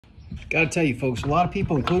Gotta tell you folks, a lot of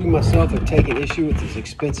people, including myself, have taken issue with this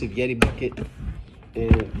expensive Yeti bucket.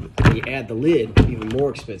 And when you add the lid, even more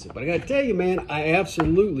expensive. But I gotta tell you, man, I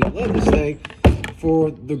absolutely love this thing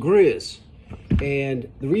for the grizz.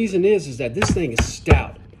 And the reason is that this thing is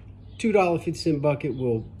stout. $2.50 bucket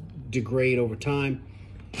will degrade over time.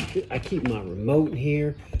 I keep my remote in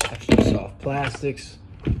here. I keep soft plastics.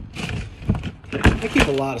 I keep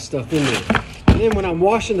a lot of stuff in there. And then when I'm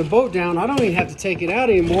washing the boat down, I don't even have to take it out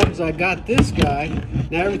anymore because I got this guy.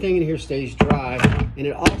 Now everything in here stays dry. And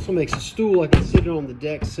it also makes a stool I can sit on the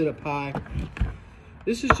deck, sit up high.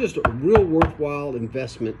 This is just a real worthwhile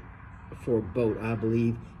investment for a boat, I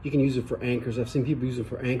believe. You can use it for anchors. I've seen people use it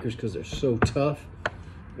for anchors because they're so tough.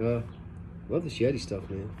 Love this Yeti stuff,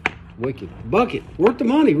 man. Wicked. Bucket. Worth the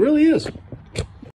money. Really is.